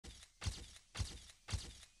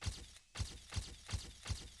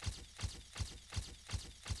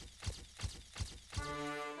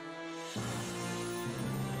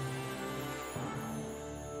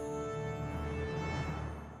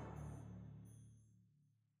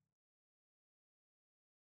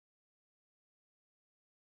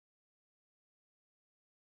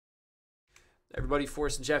Everybody,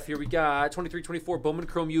 Forrest and Jeff, here we got 23-24 Bowman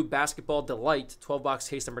Chrome U Basketball Delight. 12-box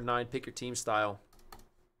case number 9. Pick your team style.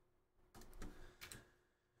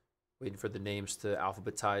 Waiting for the names to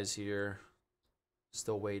alphabetize here.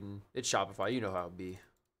 Still waiting. It's Shopify. You know how it'd be.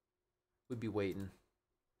 We'd be waiting.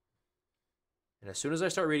 And as soon as I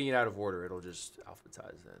start reading it out of order, it'll just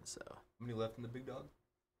alphabetize then. So How many left in the big dog?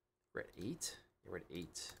 we're at 8. Yeah, we're at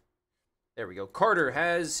 8. There we go. Carter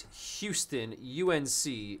has Houston,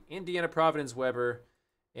 UNC, Indiana Providence Weber,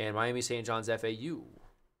 and Miami St. John's FAU.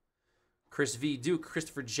 Chris V. Duke,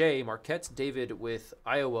 Christopher J. Marquette, David with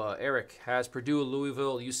Iowa. Eric has Purdue,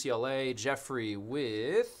 Louisville, UCLA. Jeffrey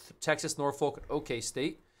with Texas, Norfolk, OK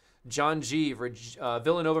State. John G.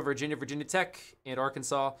 Villanova, Virginia, Virginia Tech, and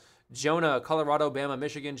Arkansas. Jonah, Colorado, Bama,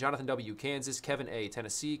 Michigan. Jonathan W. Kansas. Kevin A.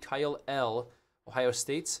 Tennessee. Kyle L. Ohio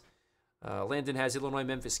State. Landon has Illinois,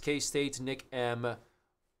 Memphis, K-State. Nick M.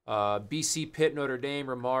 BC, Pitt, Notre Dame.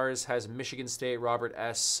 Ramars has Michigan State. Robert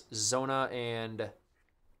S. Zona and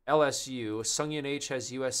LSU. Sungyeon H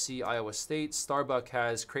has USC, Iowa State. Starbuck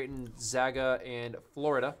has Creighton, Zaga, and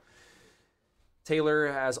Florida.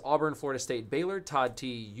 Taylor has Auburn, Florida State, Baylor. Todd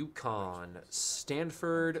T, UConn.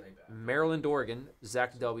 Stanford, Maryland, Oregon.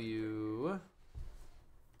 Zach W.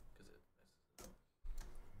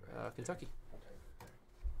 Kentucky.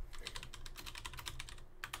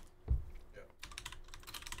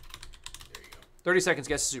 30 seconds,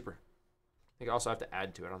 guess super. I think I also have to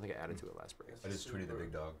add to it. I don't think I added to it last break. I just tweeted the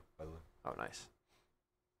big dog, by the way. Oh, nice.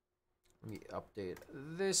 Let me update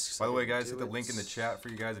this. By the way, guys, hit the link in the chat for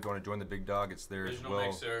you guys if you want to join the big dog. It's there as well.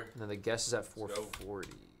 Mixer. And then the guess is at 440.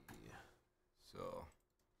 So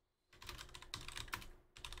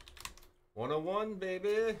 101, baby.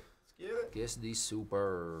 Let's get it. Guess the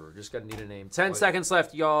super. Just gotta need a name. 10 seconds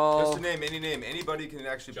left, y'all. Just a name, any name. Anybody can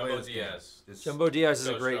actually play this game. Just Jumbo Diaz is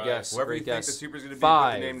a great guess. whoever Great you think guess. the super's gonna be,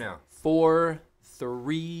 5, put the name now. 4,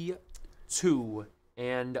 3, 2,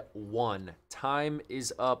 and 1. Time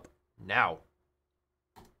is up now.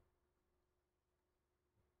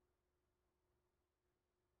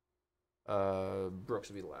 Brooks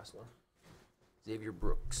will be the last one. Xavier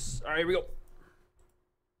Brooks. All right, here we go.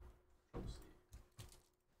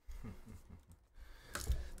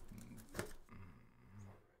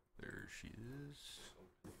 There she is.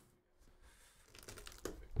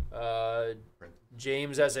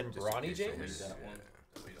 James as in Bronny James?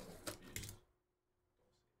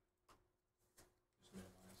 Yeah.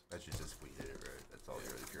 That's just as we hit it, right? That's all you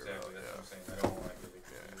really care about. That's what I'm saying. I don't want to really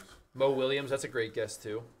confuse. Mo Williams, that's a great guess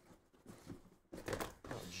too.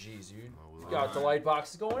 Oh, jeez, dude. You got the light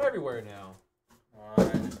boxes going everywhere now.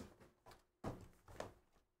 Alright.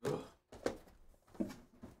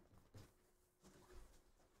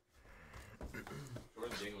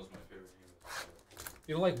 Jordan Dingle's my favorite name.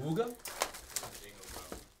 You don't like Wooga? Jordan Dingle, bro.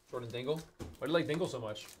 Jordan Dingle? Why do you like Dingle so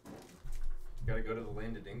much? Gotta go to the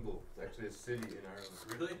land of Dingle. It's actually a city in Ireland.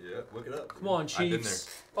 Really? Yeah, look it up. Come on, I've been there.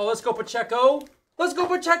 Chiefs. Oh, let's go Pacheco. Let's go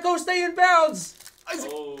Pacheco. Stay in bounds.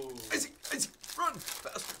 Isaac, Oh. Isaac, run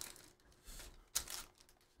faster.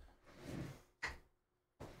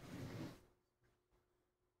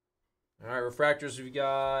 All right, refractors. We've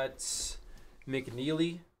got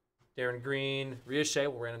McNeely, Darren Green,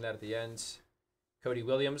 Riochet. We'll random that at the end. Cody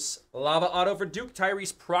Williams. Lava auto for Duke.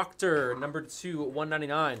 Tyrese Proctor, number 2,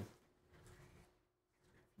 199.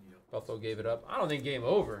 Buffalo gave it up. I don't think game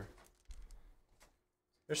over.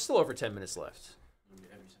 There's still over 10 minutes left.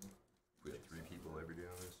 We have 3 people every day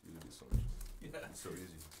on this. You do so much. Yeah, it's so easy.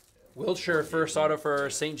 Wiltshire, first auto for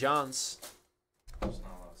St. John's. There's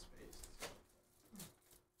not a lot of space.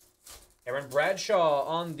 Aaron Bradshaw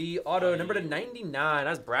on the auto, number to 99.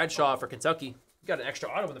 That's Bradshaw for Kentucky. You got an extra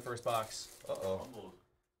auto in the first box. Uh-oh.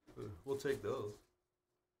 We'll take those.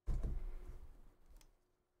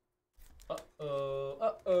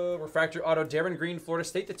 Uh-oh. Refractor auto, Darren Green, Florida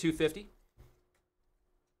State to 250.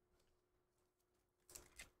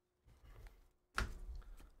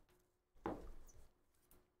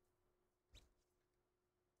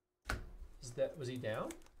 Was he down?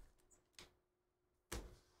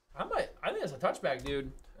 I think that's a touchback,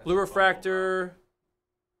 dude. Blue refractor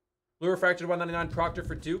to 199. Proctor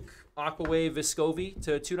for Duke. Aquawave Viscovi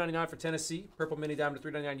to 299 for Tennessee. Purple mini diamond to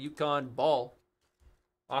 399 UConn. Ball.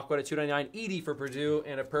 Aqua to 299 Edie for Purdue,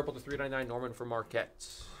 and a purple to 399 Norman for Marquette.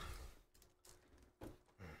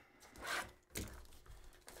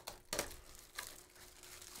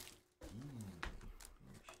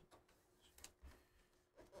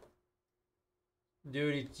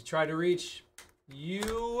 Dude, he tried to reach.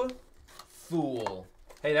 You fool.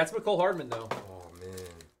 Hey, that's McCole Hardman, though. Oh, man.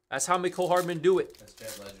 That's how McCole Hardman do it. That's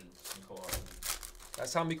Dead Legend. Nicole Hardman.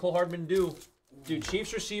 That's how McCole Hardman do. Ooh, Dude,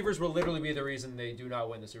 Chiefs receivers will literally be the reason they do not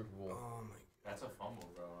win the Super Bowl. Oh my. That's a fumble,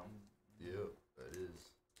 bro. Yep, that is.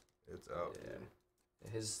 It's out. Yeah.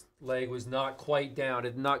 Dude. His leg was not quite down.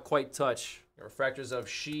 It did not quite touch. Refractors of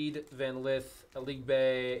Sheed, Van Lith,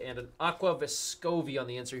 Aligbe, and an Aqua Vescovi on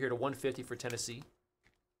the insert here to 150 for Tennessee.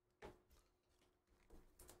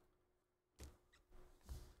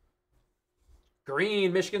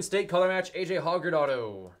 Green, Michigan State color match, AJ Hoggard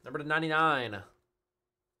auto. Number to 99.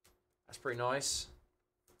 That's pretty nice.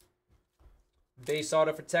 Base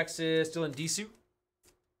auto for Texas, still in D-suit.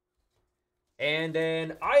 And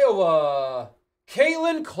then Iowa,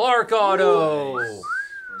 Caitlin Clark auto. Nice.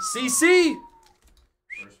 CC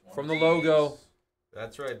First one. from the logo.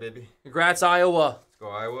 That's right, baby. Congrats, Iowa. Let's go,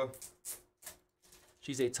 Iowa.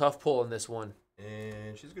 She's a tough pull in this one.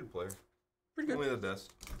 And she's a good player. Pretty good. Only the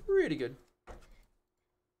best. Pretty good.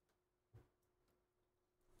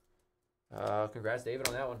 Congrats, David,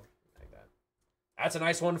 on that one. Like that. That's a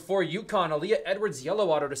nice one for UConn. Aaliyah Edwards, yellow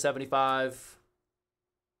auto to 75.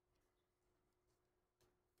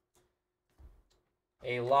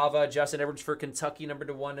 A Lava, Justin Edwards for Kentucky, number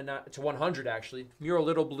to 100 actually. Mural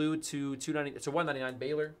Little Blue to 199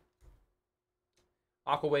 Baylor.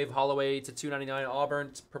 Aquawave Holloway to 299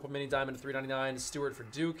 Auburn. Purple Mini Diamond to 399 Stewart for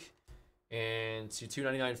Duke, and to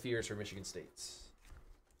 299 Fears for Michigan State.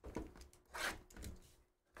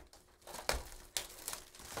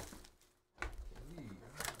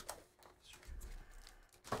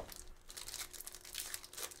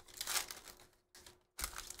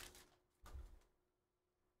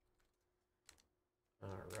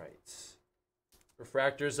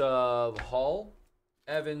 Refractors of Hall,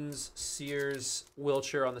 Evans, Sears,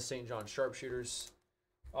 Wiltshire on the St. John Sharpshooters.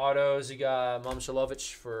 Autos, you got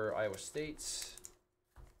Momshilovich for Iowa State.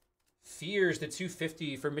 Fears, the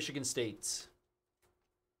 250 for Michigan State.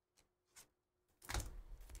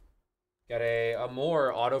 Got a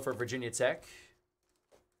Amore auto for Virginia Tech.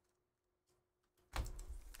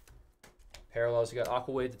 Parallels, you got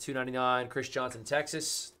Aquawade, the 299, Chris Johnson,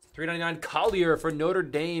 Texas. 399 Collier for Notre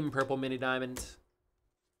Dame, purple mini diamond.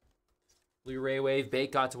 Blue Ray Wave,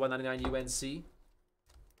 Baycott to 199 UNC.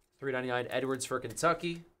 399 Edwards for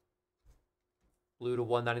Kentucky. Blue to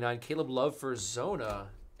 199 Caleb Love for Zona.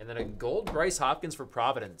 And then a gold Bryce Hopkins for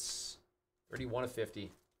Providence. 31 of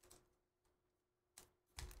 50.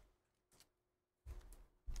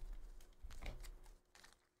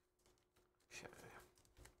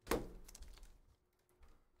 Okay.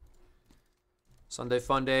 Sunday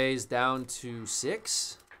Fun Days down to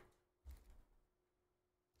 6.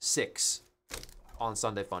 6 on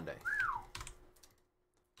Sunday Fun Day.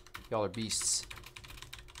 Y'all are beasts.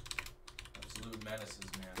 Absolute menaces,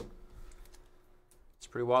 man. It's a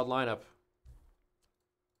pretty wild lineup.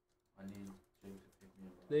 I need Jake to pick me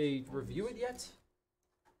up. They review it yet?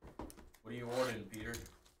 What are you ordering, Peter?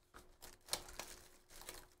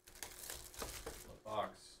 What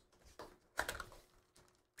box?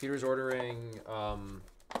 Peter's ordering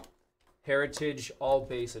Heritage All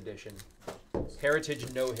Base Edition.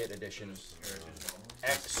 Heritage No Hit Edition.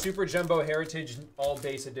 Super Jumbo Heritage All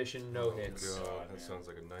Base Edition No Hits. God, that sounds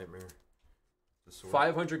like a nightmare.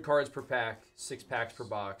 500 cards per pack, 6 packs per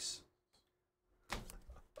box.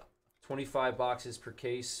 25 boxes per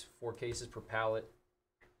case, 4 cases per pallet.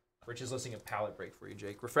 Rich is listing a pallet break for you,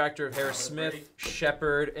 Jake. Refractor of Harris Smith, break?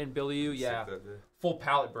 Shepard, and Billy U. Yeah, full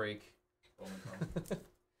pallet break.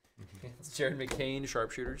 It's Jared McCain,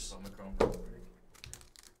 Sharpshooters.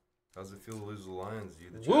 How's it feel to lose the Lions?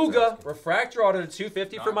 Wooga, refractor auto to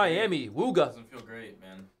 250 for Not Miami. Wooga. Doesn't feel great,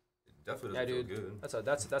 man. It definitely Yeah, doesn't dude. feel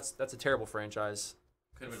good. That's a terrible franchise.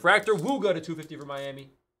 Could've been Refractor Wooga to 250 for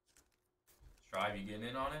Miami. Strive, you getting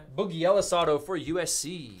in on it? Boogie Ellis auto for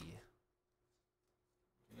USC.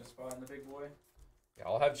 In a spot in the big boy? Yeah,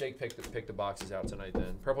 I'll have Jake pick the boxes out tonight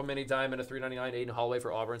then. Purple Mini Diamond, a 399 Aiden Holloway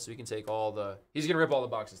for Auburn, so he can take all the. He's gonna rip all the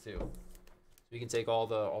boxes too, so he can take all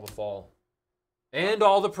the fall, and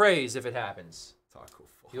all the praise if it happens. Taco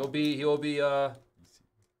fall. He'll be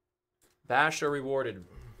bashed or rewarded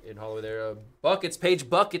in Holloway there. Buckets, Page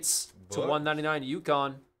Buckets to 199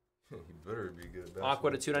 UConn. He better be good.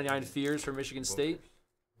 Aqua to 299 Fears for Michigan State.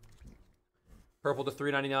 Purple to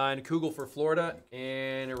 399 Kugel for Florida,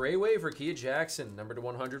 and Ray Wave for Kia Jackson, number to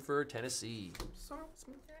 100 for Tennessee.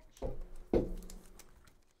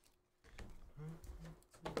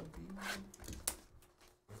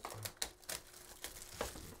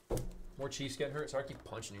 More Chiefs getting hurt, so I keep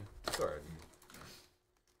punching you. It's alright.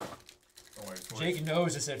 Don't worry. Jake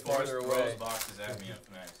knows to sit farther away. Throws boxes at me at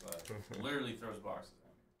Fnac. Literally throws boxes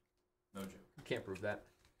at me. No joke. You can't prove that.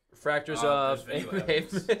 Refractors There's of video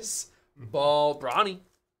evidence. Amos Ball Bronny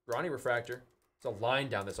refractor. It's a line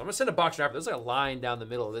down this. I'm going to send a box wrapper. There's like a line down the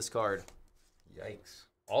middle of this card. Yikes.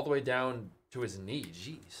 All the way down to his knee.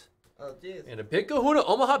 Jeez. Oh, jeez. And a big kahuna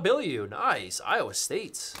Omaha Billion. Nice. Iowa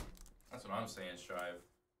State. That's what I'm saying, Strive.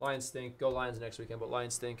 Lions stink. Go Lions next weekend, but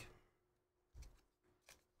Lions stink.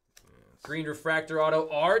 Green refractor auto,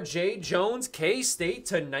 R.J. Jones, K-State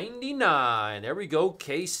to 99. There we go,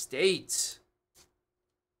 K-State.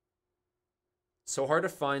 So hard to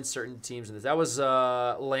find certain teams in this. That was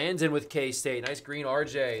Landon with K-State. Nice green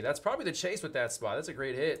R.J. That's probably the chase with that spot. That's a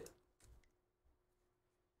great hit.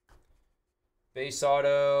 Base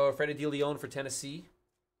auto, Freddie DeLeon for Tennessee.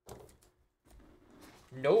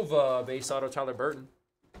 Nova, base auto, Tyler Burton.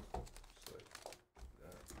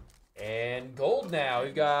 And gold now.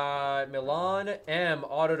 We've got Milan M.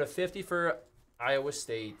 Auto to 50 for Iowa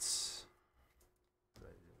State.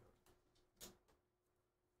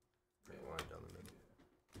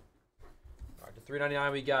 All right, to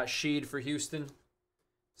 399 we got Sheed for Houston.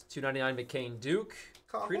 It's 299 McCain Duke.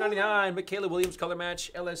 399 Michaela Williams color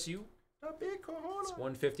match LSU. It's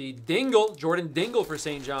 150 Dingle, Jordan Dingle for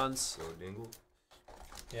St. John's. Go Dingle.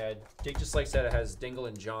 Yeah, Jake just likes that it has Dingle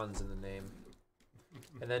and Johns in the name.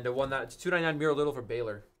 And then to 299 Miro Little for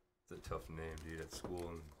Baylor. It's a tough name, dude, at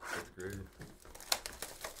school in 5th grade.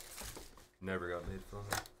 Never got made fun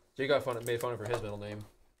of. Jake got made fun of for his middle name.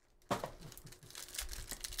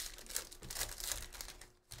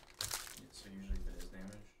 So usually if it is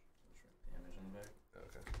damage, damage on the back.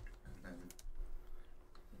 Okay. And then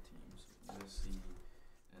the teams, USC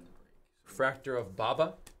and the break. So Fractor of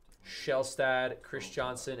Baba, Shellstad, Chris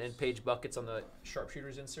Johnson, and Paige Buckets on the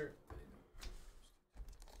sharpshooters insert.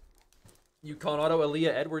 UConn auto,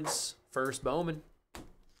 Aaliyah Edwards, first Bowman.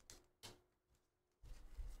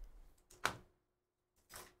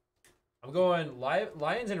 I'm going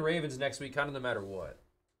Lions and Ravens next week, kind of no matter what.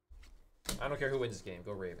 I don't care who wins this game.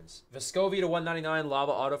 Go Ravens. Vescovi to 199,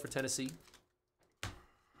 Lava auto for Tennessee.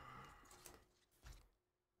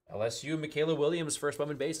 LSU, Michaela Williams, first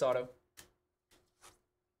Bowman based auto.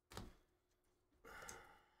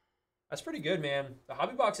 That's pretty good, man. The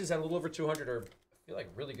hobby boxes at a little over 200 are, I feel like,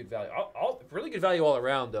 really good value. Really good value all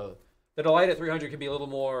around, though. The Delight at 300 can be a little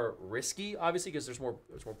more risky, obviously, because there's more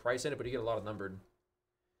price in it, but you get a lot of numbered.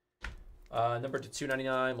 Numbered to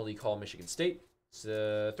 299, Malik Hall, Michigan State. It's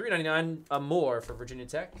 399 more for Virginia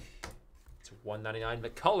Tech. It's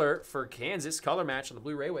 199 McCullough for Kansas, color match on the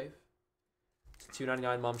Blue Ray Wave. It's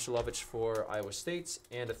 299 Mom Shalovich for Iowa State,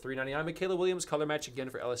 and a 399 Michaela Williams, color match again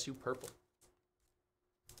for LSU, purple.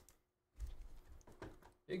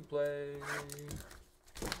 Big play.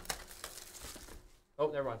 Oh,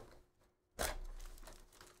 never mind.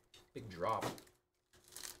 Big drop.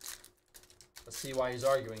 Let's see why he's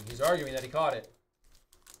arguing. He's arguing that he caught it.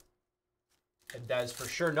 And that is for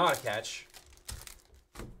sure not a catch.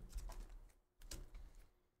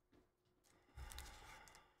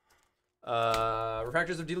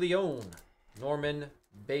 Refractors of DeLeon. Norman,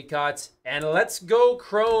 Baycott, and let's go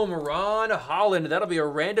Chrome, Ron Holland. That'll be a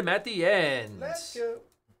random at the end. Let's go.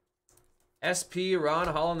 SP, Ron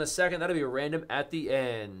Holland the second. That'll be a random at the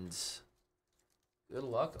end. Good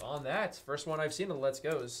luck on that. First one I've seen of the Let's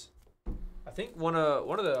Goes. I think one of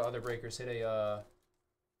the other breakers hit a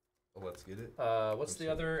Let's get it. what's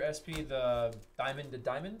the other SP? The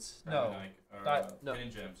diamonds? No. No.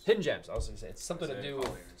 Hidden Gems. Hidden Gems. I was gonna say it's something to do with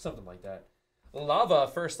something like that. Lava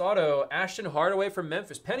first auto. Ashton Hardaway from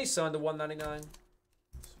Memphis. Penny Sun to 199. So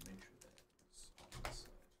make sure that it's on this side.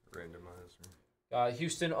 Randomizer.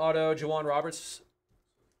 Houston auto. Jawan Roberts.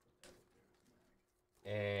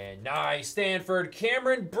 And nice Stanford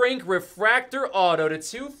Cameron Brink refractor auto to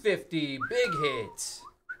 250. Big hit.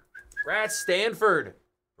 Congrats, Stanford.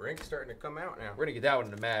 Brink's starting to come out now. We're gonna get that one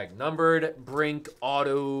in the mag. Numbered Brink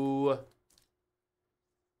auto.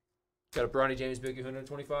 Got a Bronny James Big Kahuna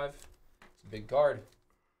 25. It's a big card.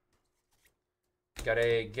 Got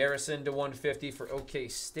a Garrison to 150 for OK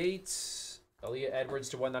State. Aaliyah Edwards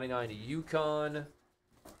to 199 to UConn.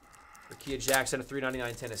 Rakia Jackson to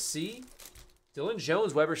 399 Tennessee. Dylan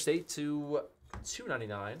Jones, Weber State to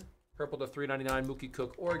 299. Purple to 399 Mookie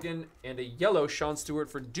Cook, Oregon. And a yellow Sean Stewart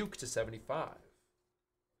for Duke to 75.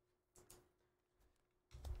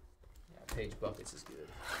 Yeah, Paige Buckets is good.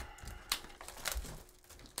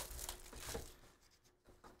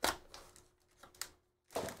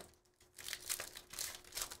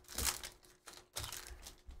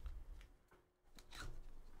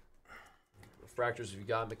 Refractors, we've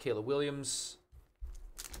got Michaela Williams,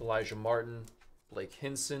 Elijah Martin, Blake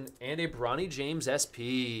Hinson, and a Bronny James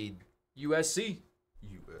SP. USC.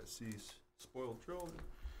 USC's spoiled children.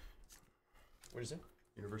 What is it?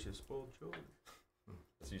 University of Spoiled Children.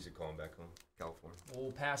 That's usually calling back home, California.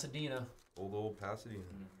 Old Pasadena. Old Pasadena.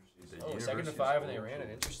 University's- Oh, The 2nd to University's 5, and they old, ran it.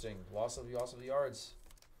 old. Interesting. Loss of the yards.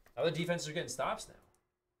 Now the defenses are getting stops now.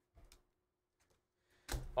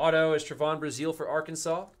 Auto is Trevon Brazile for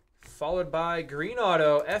Arkansas, followed by green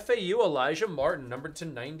auto, FAU Elijah Martin, numbered to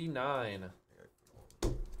 99. Yeah,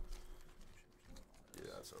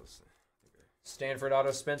 that's what I was saying. Stanford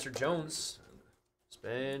auto, Spencer Jones.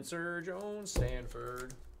 Spencer Jones,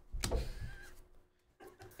 Stanford.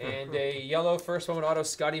 And a yellow first moment auto,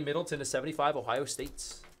 Scotty Middleton to 75, Ohio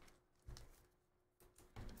State.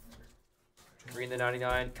 Green to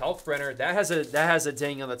 99, Kalkbrenner. That has a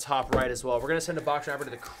ding on the top right as well. We're gonna send a box over to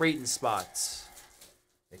the Creighton spots.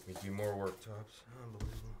 Make me do more work, Tops.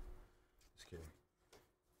 Unbelievable. Just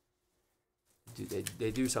kidding.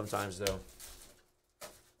 They do sometimes though.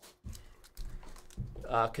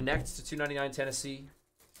 Connect to 299 Tennessee.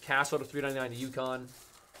 Castle to 399 UConn.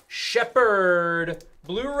 Shepard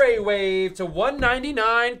Blu-ray Wave to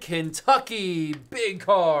 199 Kentucky. Big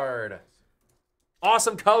card.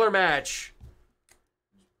 Awesome color match.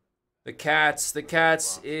 The Cats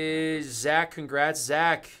is Zach. Congrats,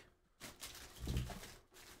 Zach.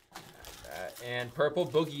 And purple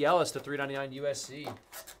Boogie Ellis to 399 USC.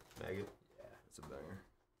 Maggot. Yeah. It's a banger.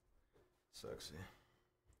 Sexy.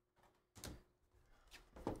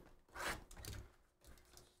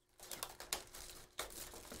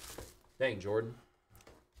 Dang, Jordan.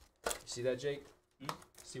 You see that, Jake?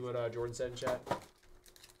 See what Jordan said in chat?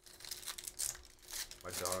 My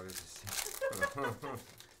dog is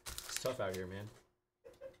It's tough out here, man.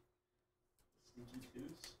 Sneaky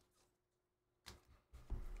Goose.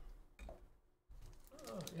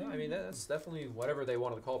 Yeah, I mean, that's definitely whatever they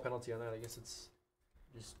wanted to call a penalty on that. I guess it's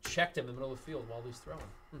just checked him in the middle of the field while he's throwing.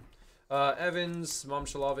 Evans,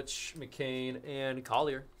 Momshalovich, McCain, and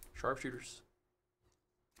Collier, sharpshooters.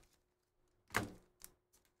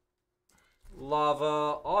 Lava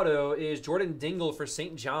Auto is Jordan Dingle for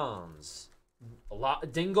St. John's.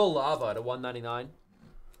 Dingle Lava to 199.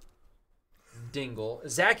 Dingle.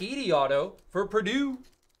 Zach Edey Auto for Purdue.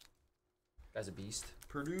 Guy's a beast.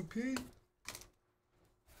 Purdue P.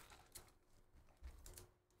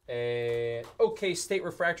 OK State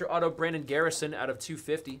Refractor Auto Brandon Garrison out of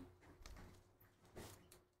 250.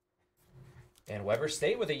 And Weber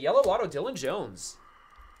State with a yellow auto Dylan Jones.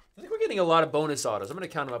 I think we're getting a lot of bonus autos. I'm going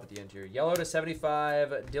to count them up at the end here. Yellow to 75,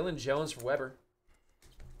 Dylan Jones for Weber.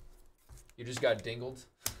 You just got dingled.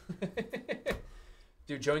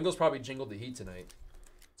 Dude, Joe Ingles probably jingled the heat tonight.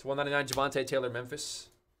 It's 199 Javante Taylor Memphis.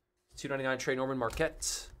 299 Trey Norman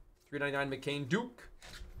Marquette. 399 McCain Duke.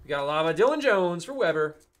 We got a lava Dylan Jones for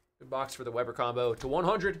Weber. Good box for the Weber combo to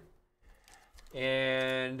 100.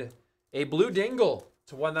 And a blue dingle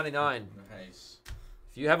to 199. Nice.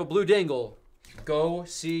 If you have a blue dingle, go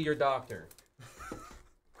see your doctor.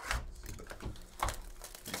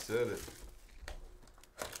 You said it.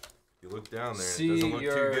 You look down there and See it doesn't look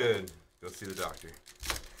your- too good. Go see the doctor.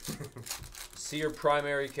 See your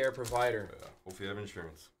primary care provider. Hopefully you have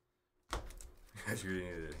insurance. As you need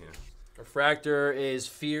it, yeah. Refractor is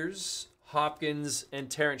Fears, Hopkins, and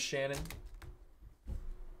Terrence Shannon.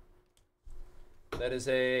 That is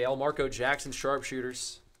a El Marco Jackson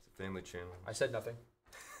sharpshooters. It's a family channel. I said nothing.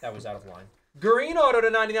 That was out of line. Green auto to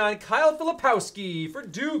 99, Kyle Filipowski for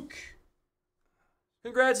Duke.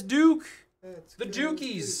 Congrats, Duke. The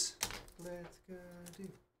Dukies. Let's go, Duke.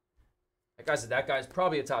 That guy's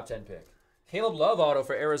probably a top 10 pick. Caleb Love auto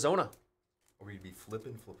for Arizona. Or you'd be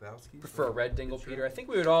flipping Flipowski? Prefer a red dingle, Peter. I think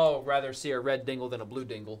we would all rather see a red dingle than a blue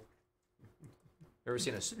dingle. Ever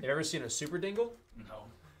seen a super dingle? No.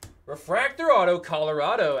 Refractor auto,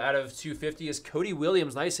 Colorado out of 250 is Cody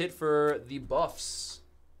Williams. Nice hit for the Buffs.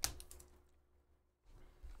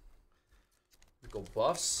 Go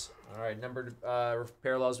Buffs. All right, numbered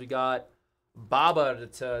parallels. We got Baba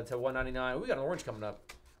to 199. We got an orange coming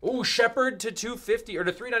up. Ooh, Shepard to 250 or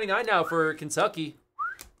to 399 now for Kentucky.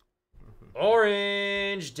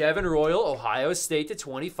 Orange, Devin Royal, Ohio State to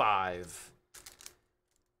 25.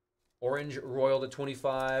 Orange Royal to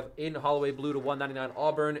 25. Aiden Holloway Blue to 199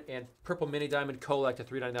 Auburn. And Purple Mini Diamond Kolek to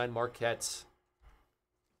 399 Marquette.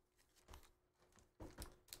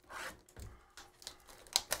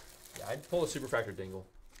 Yeah, I'd pull a Superfractor Dingle.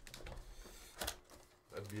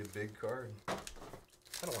 That'd be a big card.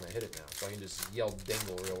 I don't want to hit it now, so I can just yell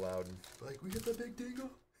Dingle real loud. Like, we get the big dingle?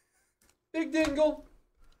 Big Dingle!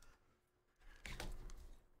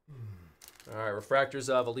 All right, refractors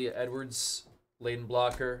of Aaliyah Edwards, Layden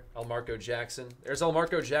Blocker, Elmarco Jackson. There's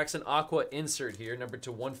Elmarco Jackson Aqua insert here, number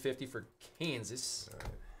to 150 for Kansas. All right.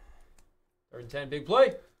 Third and 10, big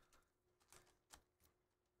play.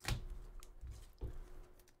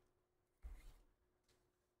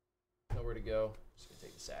 we go. Just gonna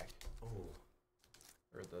take the sack. Oh,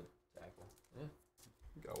 Or the tackle. Yeah.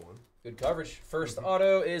 got one. Good coverage. First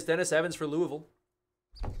auto is Dennis Evans for Louisville.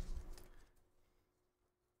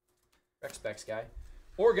 Specs guy.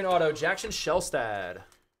 Oregon auto, Jackson Shellstad.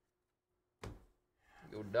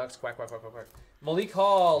 Go Ducks. Quack, quack, quack, quack, quack. Malik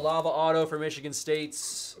Hall, Lava auto for Michigan State.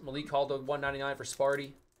 Malik Hall to 199 for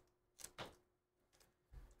Sparty.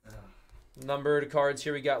 Numbered cards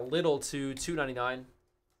here. We got Little to 299.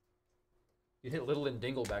 You hit Little and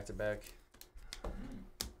Dingle back to back.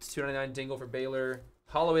 It's 299 Dingle for Baylor.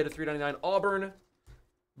 Holloway to 399 Auburn.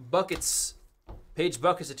 Buckets. Paige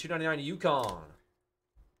Buckets to 299 UConn.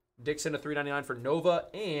 Dixon to 399 for Nova.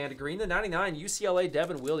 And Green to 99 UCLA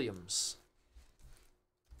Devin Williams.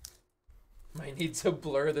 Might need to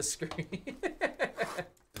blur the screen.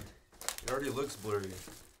 It already looks blurry.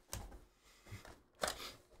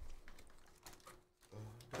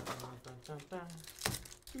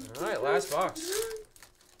 All right, last box.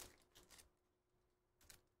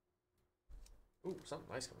 Ooh, something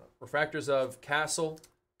nice coming up. Refractors of Castle,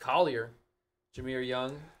 Collier, Jameer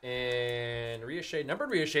Young, and Rhea Shea. Numbered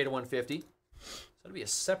Rhea Shea to 150. So it'll be a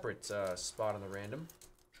separate spot on the random.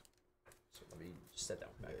 So let me just set that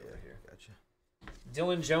one back over here. Gotcha.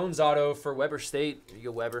 Dylan Jones auto for Weber State. There you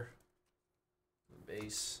go, Weber.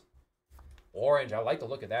 Base. Orange. I like the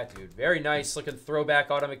look of that, dude. Very nice looking throwback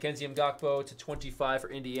auto. Mackenzie Mgakpo to 25 for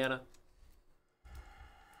Indiana.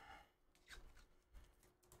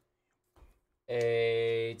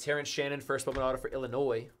 A Terrence Shannon first Bowman auto for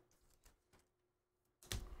Illinois.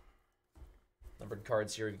 Numbered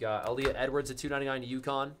cards here. We've got Aaliyah Edwards at 299 to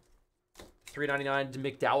UConn. 399 to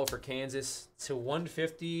McDowell for Kansas. To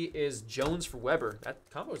 150 is Jones for Weber. That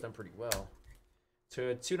combo's done pretty well.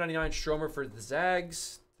 To 299 Stromer for the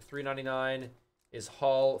Zags. 399 is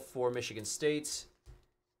Hall for Michigan State.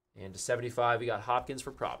 And to 75, we got Hopkins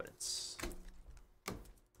for Providence.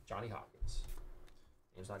 Johnny Hopkins.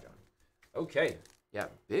 Name's not Johnny. Okay. Yeah,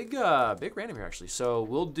 big random here, actually. So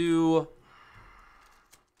we'll do...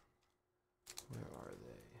 Where are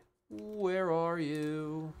they? Where are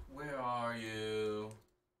you? Where are you?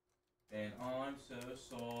 And I'm so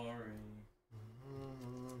sorry.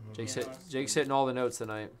 Jake's hitting all the notes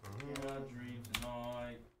tonight. In my dreams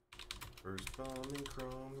tonight. First bomb in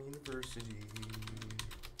Chrome University.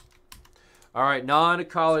 All right,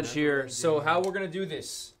 non-college here. So how we're going to do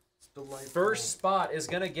this. First spot is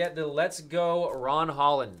going to get the Let's Go Ron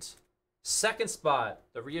Holland. Second spot,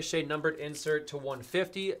 the Rhea Shea numbered insert to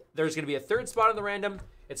 150. There's going to be a third spot in the random.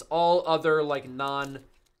 It's all other like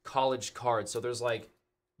non-college cards. So there's like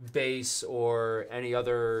base or any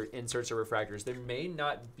other inserts or refractors. There may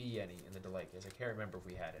not be any in the delay case. I can't remember if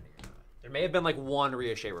we had any or not. There may have been like one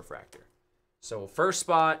Rhea Shea refractor. So first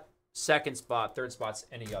spot, second spot, third spot's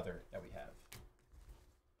any other that we have.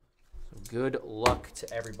 So good luck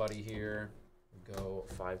to everybody here. Go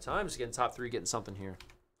 5 times. Getting top 3, getting something here.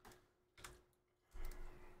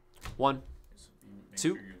 1,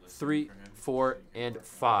 2, 3, 4, and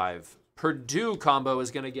 5. Purdue combo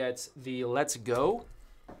is going to get the Let's Go.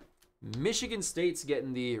 Michigan State's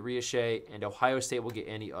getting the Rhea Shea, and Ohio State will get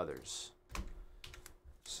any others.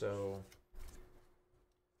 So,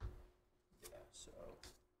 yeah, so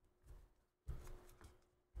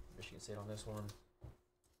Michigan State on this one.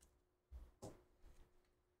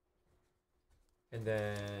 And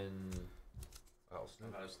then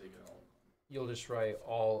you'll just write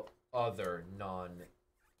all other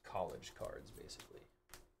non-college cards, basically.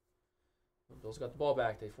 Bill's got the ball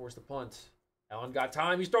back. They forced the punt. Allen got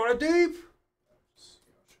time. He's throwing it deep.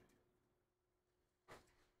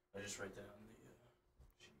 I just write that on the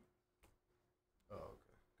sheet. Oh,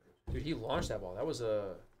 okay. Dude, he launched that ball. That was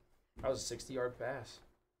a 60-yard pass.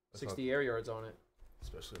 60 air yards on it.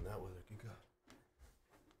 Especially in that weather. Good God.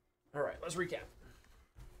 All right, let's recap.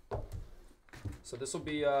 So this will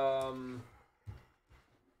be all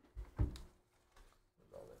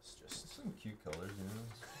this? Just Some cute colors, you know.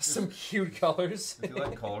 some cute colors. If you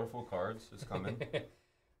like colorful cards, just come in.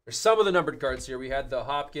 There's some of the numbered cards here. We had the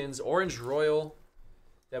Hopkins, Orange Royal,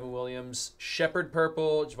 Devin Williams, Shepherd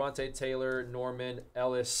Purple, Javante Taylor, Norman,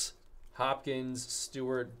 Ellis, Hopkins,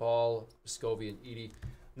 Stewart, Ball, Scovey, and Edie.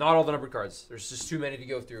 Not all the numbered cards. There's just too many to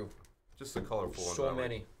go through. Just the colorful ones. So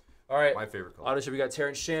many. All right. My favorite color. Auto ship, we got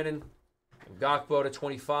Terrence Shannon, Gakpo to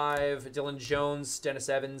 25, Dylan Jones, Dennis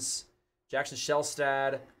Evans, Jackson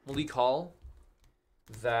Shellstad, Malik Hall.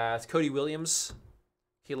 That's Cody Williams,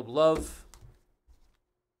 Caleb Love.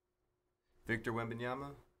 Victor Wembanyama.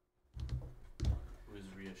 Who is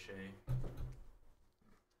Rhea Shea?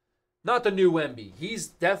 Not the new Wemby. He's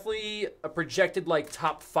definitely a projected like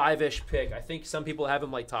top 5-ish pick. I think some people have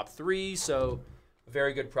him like top 3, so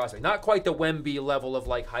very good prospect. Not quite the Wemby level of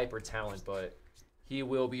like hyper talent, but he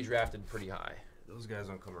will be drafted pretty high. Those guys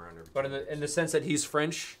don't come around every But in the sense that he's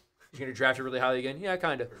French, he's going to draft it really highly again. Yeah,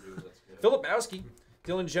 kind of. Philip Bowski,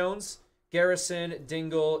 Dylan Jones, Garrison,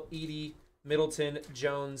 Dingle, Edie, Middleton,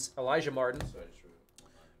 Jones, Elijah Martin,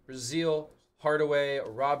 Brazil, Hardaway,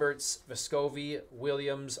 Roberts, Vescovi,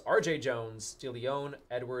 Williams, R.J. Jones, DeLeon,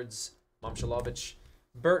 Edwards, Momshilovich,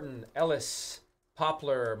 Burton, Ellis,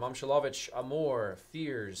 Poplar, Momshilovich, Amor,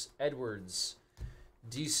 Fears, Edwards,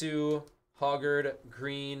 Disu, Hoggard,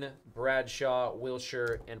 Green, Bradshaw,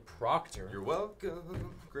 Wilshire, and Proctor. You're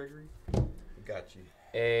welcome, Gregory. Got you.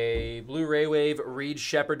 A Blu-ray Wave, Reed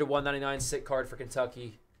Shepard to 199 sick card for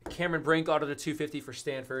Kentucky. A Cameron Brink auto to 250 for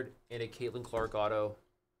Stanford. And a Caitlin Clark auto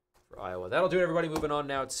for Iowa. That'll do it, everybody. Moving on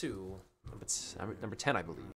now to number 10, I believe.